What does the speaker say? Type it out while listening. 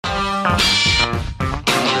All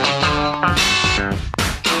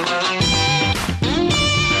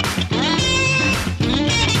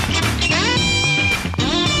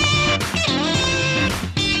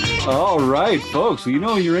right, folks. Well, you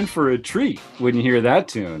know you're in for a treat when you hear that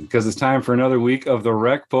tune, because it's time for another week of the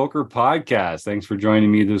Rec Poker Podcast. Thanks for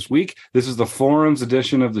joining me this week. This is the forums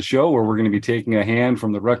edition of the show where we're going to be taking a hand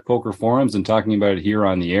from the Rec Poker forums and talking about it here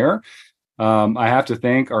on the air. I have to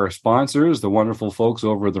thank our sponsors, the wonderful folks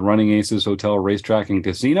over at the Running Aces Hotel, Racetrack, and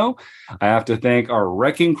Casino. I have to thank our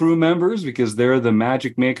Wrecking Crew members because they're the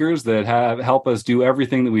magic makers that help us do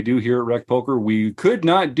everything that we do here at Rec Poker. We could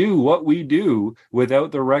not do what we do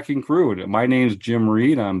without the Wrecking Crew. My name's Jim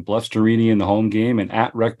Reed. I'm Bluffsterini in the home game and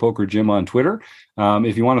at Rec Poker Jim on Twitter.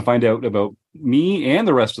 If you want to find out about me and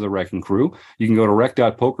the rest of the Wrecking Crew, you can go to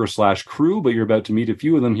rec.poker/crew, but you're about to meet a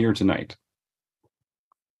few of them here tonight.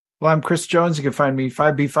 Well, I'm Chris Jones. You can find me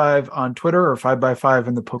 5B5 on Twitter or 5x5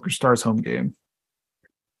 in the Poker Stars home game.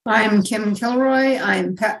 I'm Kim Kilroy.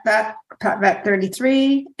 I'm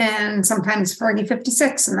PatVet33, and sometimes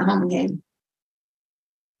Fergie56 in the home game.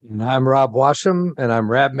 And I'm Rob Washam, and I'm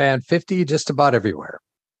Rabman50 just about everywhere.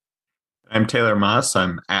 I'm Taylor Moss.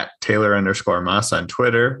 I'm at Taylor_Moss on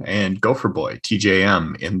Twitter, and Gopher Boy,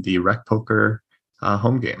 TJM, in the Rec Poker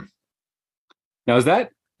home game. Now, is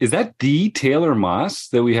that the Taylor Moss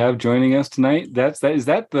that we have joining us tonight? Is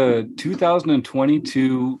that the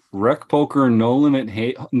 2022 Rec Poker No Limit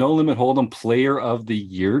Hold'em Player of the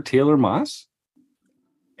Year, Taylor Moss?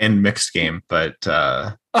 And mixed game, but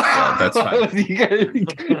yeah, that's fine. you got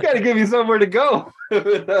to give me somewhere to go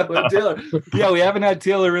with Taylor. Yeah, we haven't had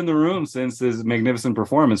Taylor in the room since his magnificent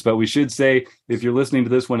performance, but we should say, if you're listening to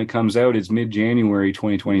this when it comes out, it's mid-January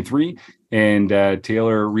 2023, and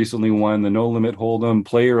Taylor recently won the No Limit Hold'em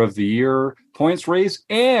Player of the Year points race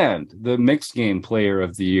and the Mixed Game Player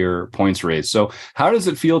of the Year points race. So how does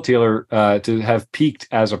it feel, Taylor, to have peaked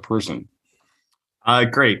as a person?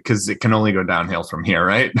 Great, because it can only go downhill from here,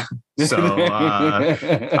 right? So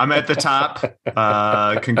I'm at the top.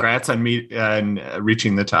 Congrats on me and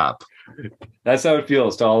reaching the top. That's how it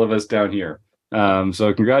feels to all of us down here.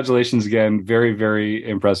 So congratulations again. Very, very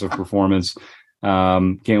impressive performance.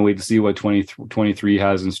 Can't wait to see what 2023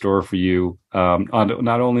 has in store for you, on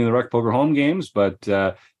not only the Rec Poker home games, but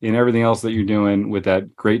in everything else that you're doing with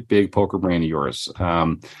that great big poker brain of yours.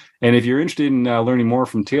 And if you're interested in learning more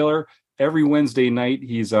from Taylor, every Wednesday night,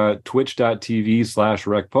 he's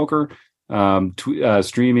twitch.tv/recpoker,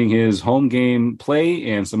 streaming his home game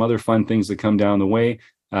play and some other fun things that come down the way.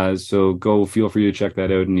 So feel free to check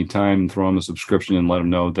that out anytime, throw him a subscription and let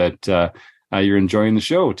him know that you're enjoying the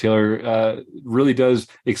show. Taylor really does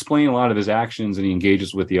explain a lot of his actions, and he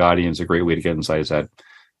engages with the audience. A great way to get inside his head.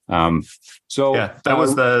 So yeah, that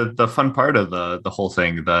was the fun part of the whole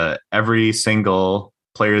thing. Every single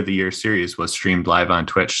Player of the Year series was streamed live on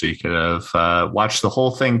Twitch, so you could have watched the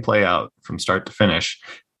whole thing play out from start to finish,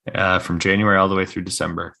 from January all the way through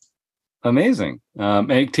December. Amazing.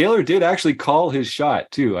 And Taylor did actually call his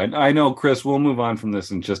shot too. I know, Chris, we'll move on from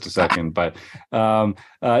this in just a second, but no,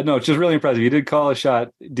 it's just really impressive. You did call a shot.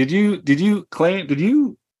 Did you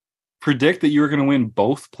predict that you were going to win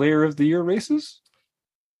both Player of the Year races?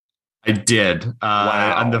 I did.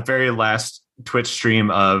 Wow. On the very last Twitch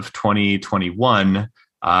stream of 2021,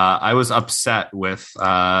 I was upset with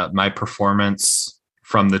my performance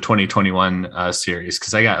from the 2021 series,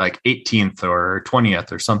 because I got like 18th or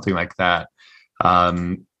 20th or something like that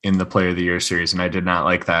in the Player of the Year series, and I did not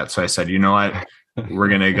like that. So I said, you know what, we're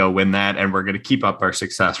going to go win that, and we're going to keep up our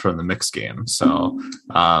success from the mixed game. So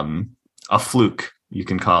a fluke, you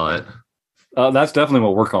can call it. That's definitely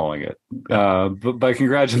what we're calling it. But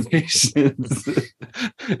congratulations.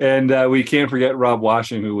 And we can't forget Rob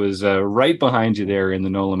Washington, who was right behind you there in the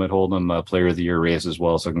No Limit Hold'em Player of the Year race as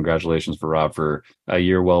well. So congratulations for Rob for a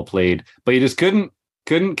year well played. But you just couldn't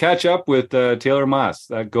catch up with Taylor Moss,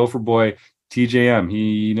 that Gopher Boy TJM.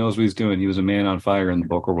 He knows what he's doing. He was a man on fire in the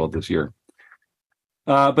poker world this year.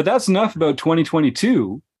 But that's enough about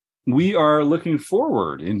 2022. We are looking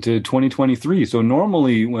forward into 2023. So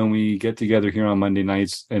normally when we get together here on Monday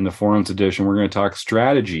nights in the Forums edition, we're going to talk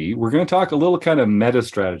strategy. We're going to talk a little kind of meta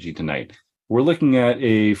strategy tonight. We're looking at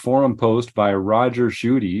a forum post by Roger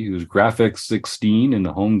Schutte, who's Graphics 16 in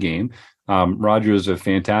the home game. Roger is a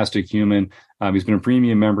fantastic human. He's been a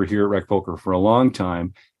premium member here at Rec Poker for a long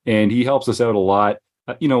time, and he helps us out a lot.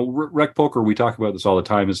 Rec Poker, we talk about this all the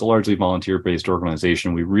time, is a largely volunteer-based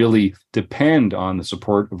organization. We really depend on the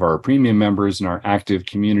support of our premium members and our active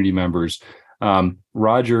community members.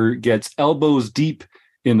 Roger gets elbows deep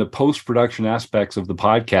in the post-production aspects of the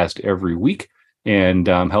podcast every week. and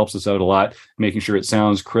helps us out a lot, making sure it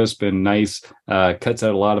sounds crisp and nice, cuts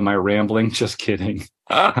out a lot of my rambling. Just kidding.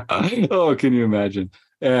 Oh, can you imagine?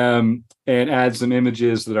 And add some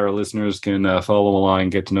images that our listeners can follow along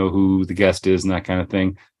and get to know who the guest is and that kind of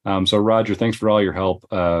thing. So Roger, thanks for all your help.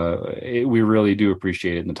 We really do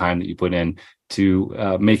appreciate it and the time that you put in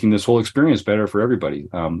to making this whole experience better for everybody.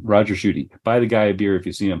 Roger Schutte, buy the guy a beer if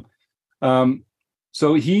you see him.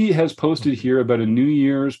 So he has posted here about a New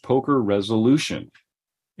Year's poker resolution.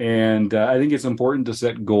 And I think it's important to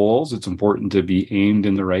set goals. It's important to be aimed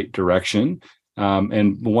in the right direction.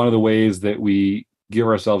 And one of the ways that we give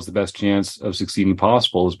ourselves the best chance of succeeding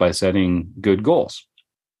possible is by setting good goals.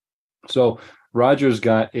 So Roger's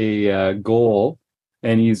got a goal,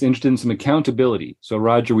 and he's interested in some accountability. So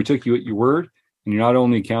Roger, we took you at your word, and you're not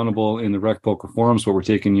only accountable in the Rec Poker forums, but we're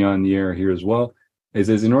taking you on the air here as well. It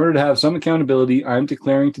says, in order to have some accountability, I'm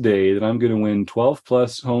declaring today that I'm going to win 12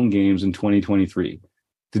 plus home games in 2023.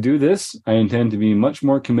 To do this, I intend to be much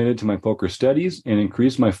more committed to my poker studies and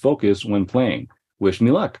increase my focus when playing. Wish me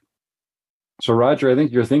luck. So Roger, I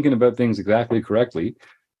think you're thinking about things exactly correctly.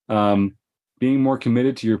 Being more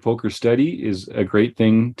committed to your poker study is a great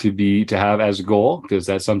thing to have as a goal, because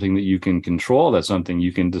that's something that you can control. That's something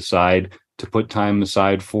you can decide to put time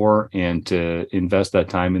aside for and to invest that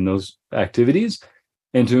time in those activities,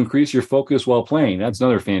 and to increase your focus while playing. That's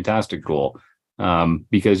another fantastic goal,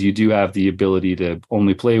 because you do have the ability to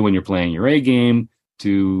only play when you're playing your A game,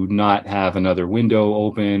 to not have another window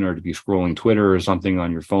open or to be scrolling Twitter or something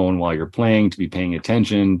on your phone while you're playing, to be paying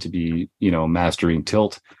attention, to be, mastering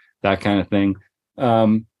tilt, that kind of thing.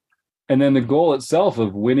 And then the goal itself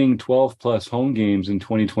of winning 12 plus home games in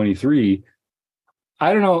 2023,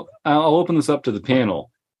 I don't know. I'll open this up to the panel.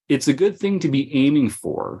 It's a good thing to be aiming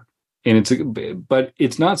for, but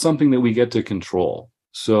it's not something that we get to control.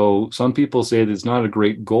 So some people say that it's not a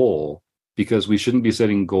great goal because we shouldn't be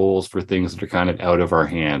setting goals for things that are kind of out of our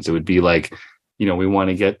hands. It would be like, we want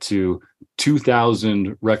to get to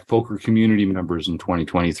 2,000 Rec Poker community members in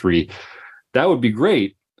 2023. That would be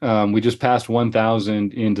great. We just passed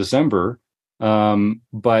 1,000 in December,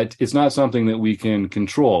 but it's not something that we can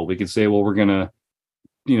control. We could say, well, we're going to,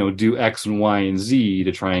 do X and Y and Z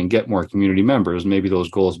to try and get more community members. Maybe those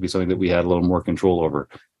goals would be something that we had a little more control over.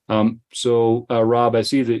 So Rob, I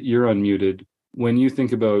see that you're unmuted. When you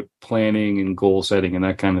think about planning and goal setting and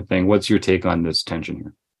that kind of thing, what's your take on this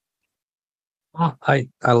tension here?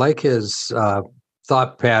 I like his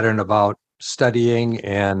thought pattern about studying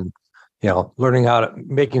and learning how to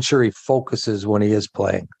making sure he focuses when he is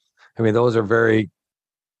playing. I mean, those are very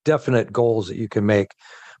definite goals that you can make.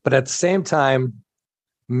 But at the same time,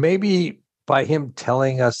 maybe by him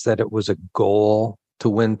telling us that it was a goal to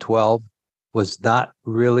win 12 was not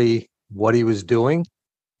really what he was doing.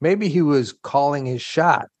 Maybe he was calling his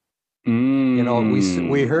shot.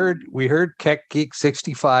 We heard Keck Geek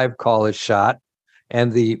 65 call his shot,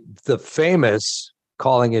 and the famous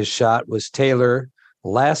calling his shot was Taylor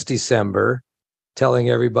last December, telling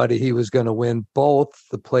everybody he was going to win both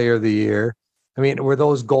the Player of the Year. I mean, were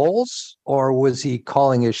those goals, or was he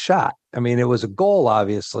calling his shot? I mean, it was a goal,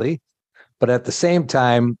 obviously, but at the same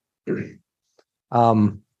time,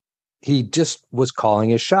 he just was calling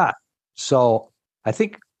his shot. So I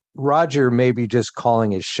think Roger may be just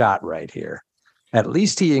calling his shot right here. At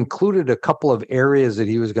least he included a couple of areas that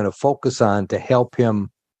he was going to focus on to help him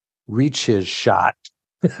reach his shot,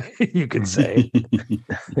 you could say.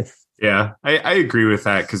 Yeah, I agree with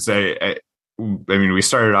that, because I mean, we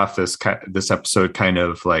started off this episode kind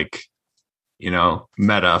of like,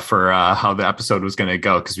 meta for how the episode was going to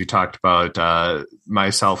go, because we talked about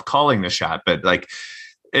myself calling the shot, but like,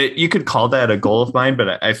 you could call that a goal of mine,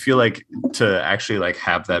 but I feel like to actually like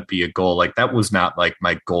have that be a goal, like that was not like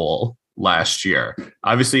my goal last year.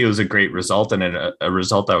 Obviously it was a great result and a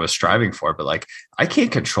result I was striving for, but like I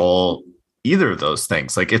can't control either of those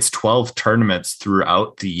things. Like it's 12 tournaments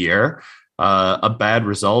throughout the year. A bad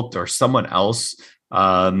result or someone else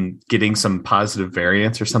getting some positive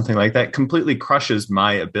variance or something like that completely crushes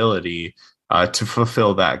my ability to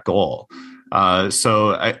fulfill that goal.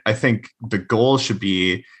 So I think the goal should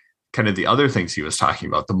be kind of the other things he was talking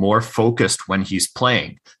about, the more focused when he's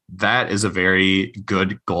playing. That is a very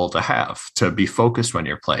good goal to have, to be focused when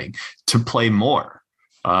you're playing, to play more,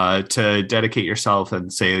 to dedicate yourself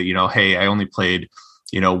and say, hey, I only played,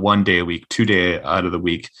 1 day a week, 2 days out of the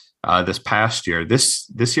week this past year. This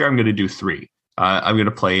year, I'm going to do 3. I'm going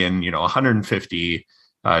to play in, 150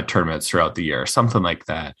 tournaments throughout the year, something like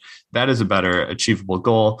that. That is a better achievable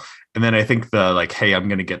goal. And then I think the like, hey, I'm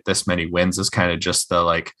going to get this many wins is kind of just the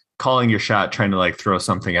like calling your shot, trying to like throw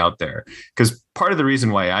something out there. Because part of the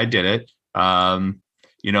reason why I did it,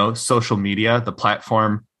 social media, the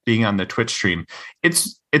platform being on the Twitch stream,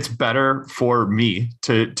 it's better for me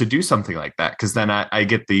to do something like that, because then I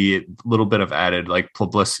get the little bit of added like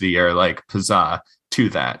publicity or like pizzazz to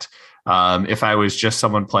that. If I was just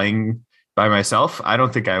someone playing by myself, I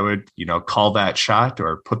don't think I would, call that shot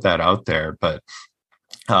or put that out there. But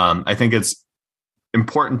I think it's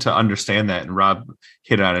important to understand that, and Rob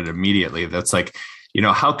hit on it immediately. That's like,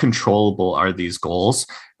 how controllable are these goals?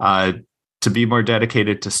 To be more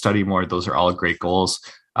dedicated, to study more, those are all great goals.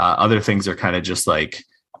 Other things are kind of just like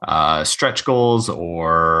stretch goals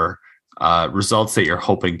or results that you're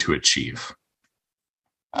hoping to achieve.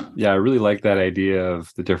 Yeah, I really like that idea of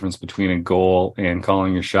the difference between a goal and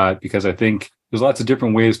calling your shot, because I think there's lots of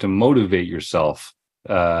different ways to motivate yourself.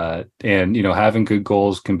 And having good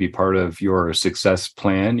goals can be part of your success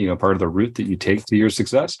plan, part of the route that you take to your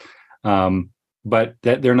success. But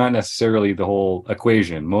that they're not necessarily the whole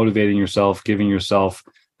equation. Motivating yourself, giving yourself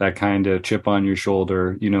that kind of chip on your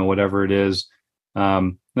shoulder, whatever it is.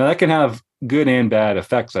 Now that can have good and bad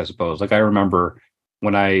effects, I suppose. Like I remember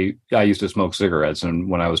when I used to smoke cigarettes, and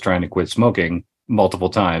when I was trying to quit smoking multiple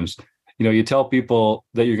times, you tell people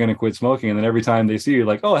that you're going to quit smoking, and then every time they see you,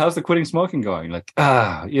 like, oh, how's the quitting smoking going? You're like,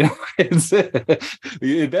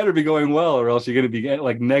 it better be going well, or else you're going to be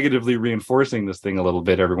like negatively reinforcing this thing a little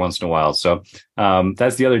bit every once in a while. So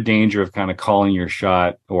that's the other danger of kind of calling your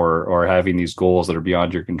shot or having these goals that are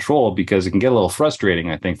beyond your control, because it can get a little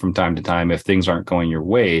frustrating, I think, from time to time if things aren't going your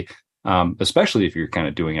way, especially if you're kind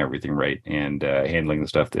of doing everything right and handling the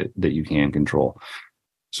stuff that you can control.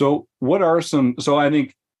 So I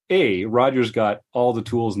think, Roger's got all the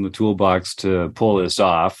tools in the toolbox to pull this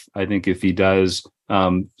off. I think if he does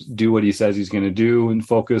do what he says he's going to do and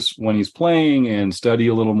focus when he's playing and study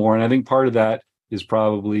a little more, and I think part of that is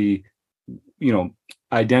probably,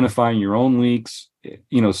 identifying your own leaks,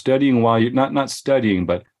 studying while you're not studying,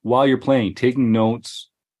 but while you're playing, taking notes,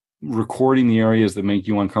 recording the areas that make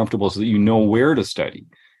you uncomfortable so that you know where to study.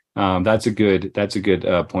 That's a good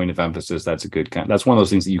point of emphasis. That's one of those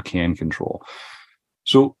things that you can control.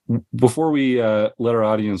 So before we let our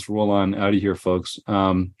audience roll on out of here, folks,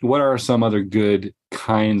 what are some other good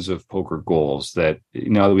kinds of poker goals that,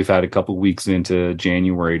 now that we've had a couple of weeks into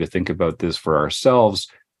January to think about this for ourselves?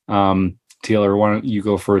 Taylor, why don't you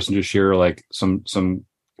go first and just share like some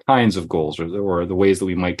kinds of goals or the ways that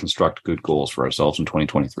we might construct good goals for ourselves in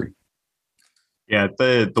 2023? Yeah,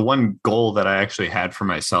 the one goal that I actually had for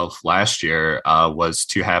myself last year was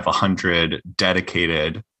to have 100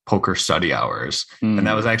 dedicated poker study hours. And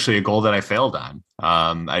that was actually a goal that I failed on.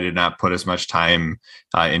 I did not put as much time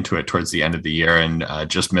into it towards the end of the year and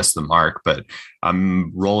just missed the mark, but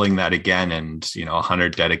I'm rolling that again, and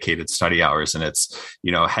 100 dedicated study hours, and it's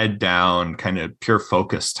head down, kind of pure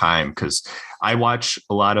focus time, because I watch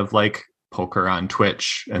a lot of like poker on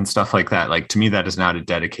Twitch and stuff like that. Like, to me, that is not a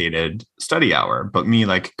dedicated study hour, but me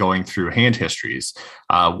like going through hand histories,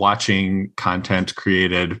 watching content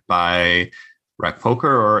created by Rec Poker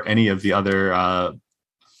or any of the other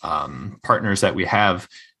partners that we have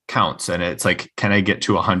counts. And it's like, can I get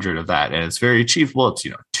to 100 of that? And it's very achievable. It's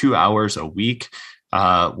 2 hours a week.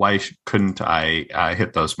 Why couldn't I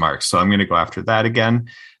hit those marks? So I'm going to go after that again.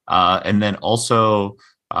 And then also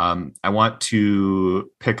I want to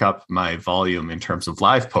pick up my volume in terms of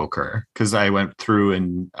live poker, because I went through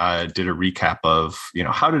and did a recap of,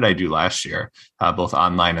 how did I do last year, both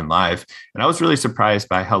online and live. And I was really surprised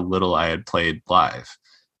by how little I had played live.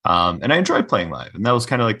 And I enjoyed playing live. And that was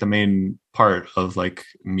kind of like the main part of like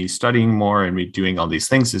me studying more and me doing all these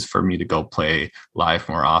things, is for me to go play live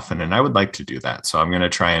more often. And I would like to do that. So I'm going to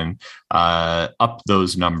try and up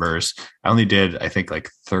those numbers. I only did, I think, like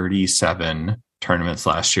 37 tournaments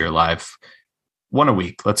last year live, one a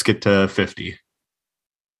week. Let's get to 50.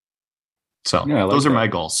 So yeah, those are my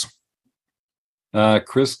goals.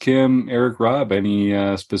 Chris, Kim, Eric, Rob,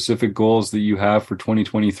 any specific goals that you have for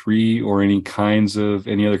 2023, or any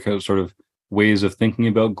other kind of sort of ways of thinking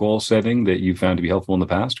about goal setting that you found to be helpful in the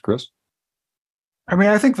past, Chris? I mean,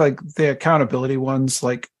 I think like the accountability ones,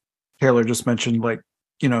 like Taylor just mentioned, like,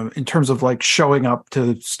 in terms of like showing up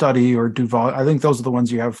to study or do I think those are the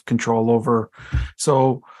ones you have control over.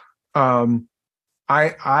 So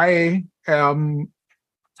I am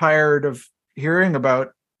tired of hearing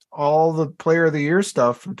about all the player of the year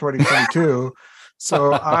stuff from 2022.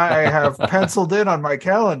 So I have penciled in on my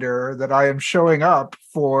calendar that I am showing up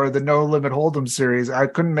for the No Limit Hold'em series. I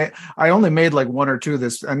only made like one or two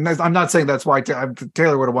this, and I'm not saying that's why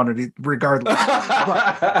Taylor would have wanted it regardless,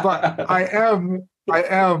 but I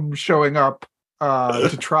am showing up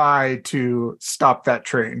to try to stop that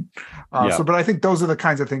train. But I think those are the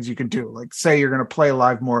kinds of things you can do. Like, say you're going to play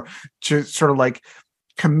live more, to sort of like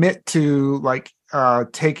commit to like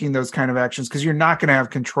taking those kind of actions, because you're not going to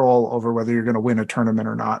have control over whether you're going to win a tournament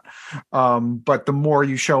or not. But the more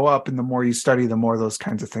you show up and the more you study, the more those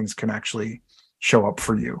kinds of things can actually show up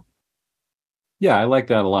for you. Yeah, I like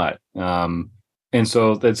that a lot. And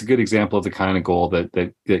so that's a good example of the kind of goal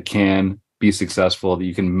that can be successful, that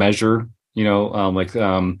you can measure. Sky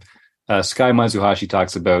Mazuhashi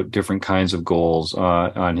talks about different kinds of goals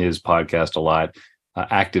on his podcast a lot.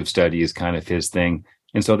 Active study is kind of his thing.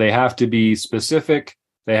 And so they have to be specific.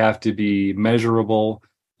 They have to be measurable.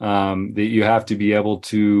 That you have to be able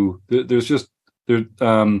to. There's the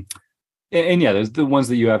ones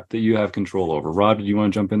that you have control over. Rob, do you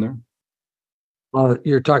want to jump in there?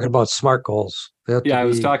 You're talking about SMART goals. I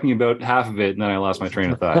was talking about half of it, and then I lost my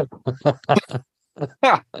train of thought.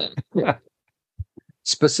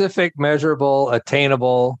 Specific, measurable,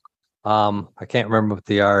 attainable. I can't remember what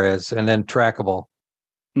the R is, and then trackable.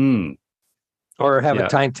 Or have a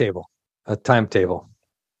timetable.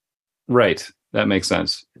 Right. That makes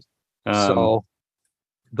sense. So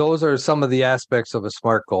those are some of the aspects of a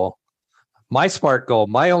SMART goal. My SMART goal,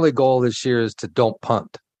 my only goal this year is to don't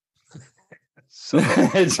punt. So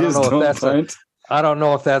I don't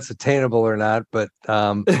know if that's attainable or not, but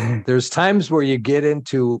there's times where you get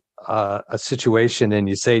into a situation and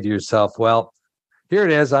you say to yourself, well, here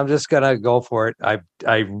it is. I'm just going to go for it. I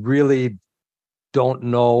really don't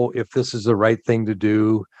know if this is the right thing to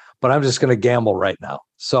do, but I'm just going to gamble right now.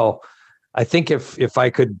 So I think if I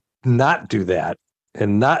could not do that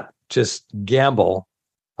and not just gamble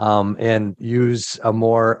and use a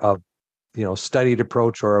more studied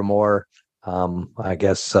approach, or a more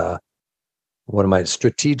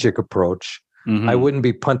strategic approach, I wouldn't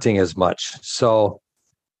be punting as much. So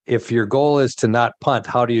if your goal is to not punt,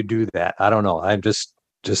 how do you do that? I don't know. I'm just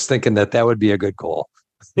thinking that would be a good goal.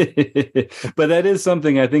 But that is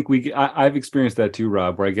something I think I've experienced that too,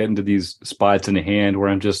 Rob, where I get into these spots in a hand where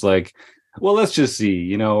I'm just like, well, let's just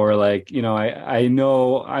see, or like, I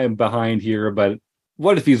know I'm behind here, but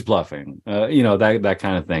what if he's bluffing? That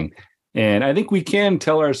kind of thing. And I think we can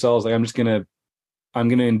tell ourselves, like, I'm going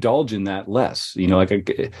to indulge in that less, I'm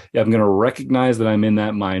going to recognize that I'm in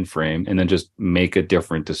that mind frame and then just make a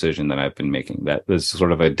different decision than I've been making. That is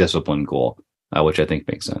sort of a discipline goal, which I think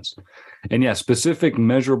makes sense. And yeah, specific,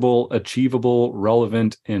 measurable, achievable,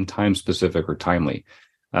 relevant, and time specific or timely.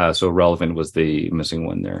 So relevant was the missing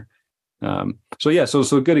one there.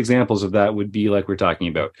 So good examples of that would be like we're talking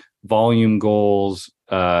about volume goals,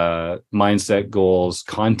 mindset goals,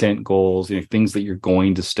 content goals, things that you're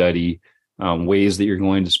going to study, ways that you're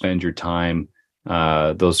going to spend your time,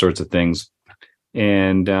 those sorts of things.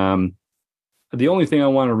 And the only thing I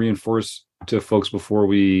want to reinforce to folks before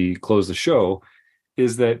we close the show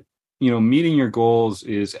is that, meeting your goals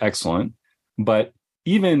is excellent, but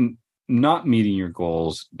even not meeting your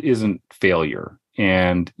goals isn't failure.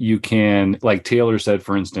 And you can, like Taylor said,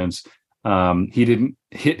 for instance, he didn't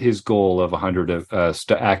hit his goal of 100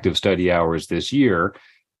 active study hours this year.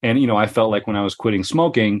 And, I felt like when I was quitting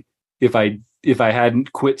smoking, if I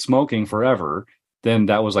hadn't quit smoking forever, then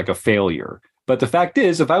that was like a failure. But the fact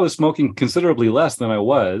is, if I was smoking considerably less than I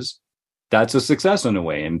was, that's a success in a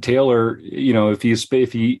way. And Taylor, if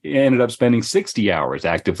he ended up spending 60 hours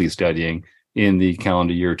actively studying in the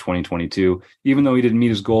calendar year 2022, even though he didn't meet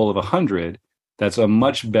his goal of 100, that's a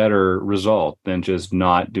much better result than just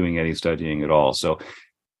not doing any studying at all. So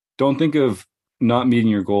don't think of not meeting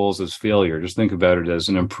your goals as failure. Just think about it as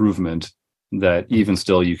an improvement that even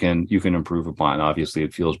still you can improve upon. Obviously,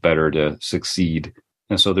 it feels better to succeed.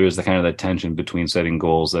 And so there is the kind of that tension between setting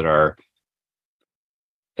goals that are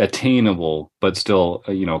attainable, but still,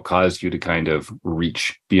 cause you to kind of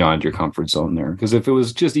reach beyond your comfort zone there. Because if it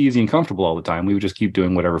was just easy and comfortable all the time, we would just keep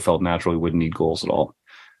doing whatever felt natural. We wouldn't need goals at all.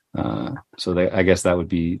 I guess that would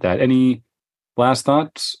be that. Any last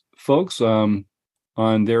thoughts, folks, on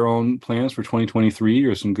their own plans for 2023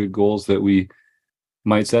 or some good goals that we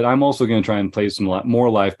might set? I'm also going to try and play some more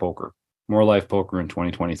live poker in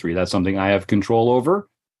 2023. That's something I have control over.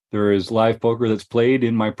 There is live poker that's played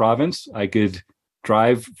in my province. I could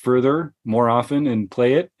drive further more often and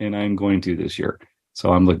play it, and I'm going to this year.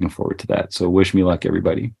 So I'm looking forward to that. So wish me luck,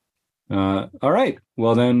 everybody. All right.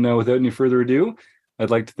 Well, then, without any further ado, I'd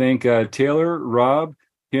like to thank Taylor, Rob,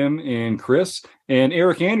 Kim, and Chris, and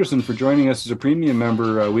Eric Anderson for joining us as a premium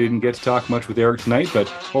member. We didn't get to talk much with Eric tonight, but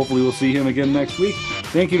hopefully we'll see him again next week.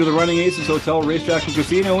 Thank you to the Running Aces Hotel, Racetrack, and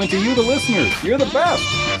Casino, and to you, the listeners. You're the best.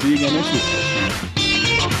 See you again next week.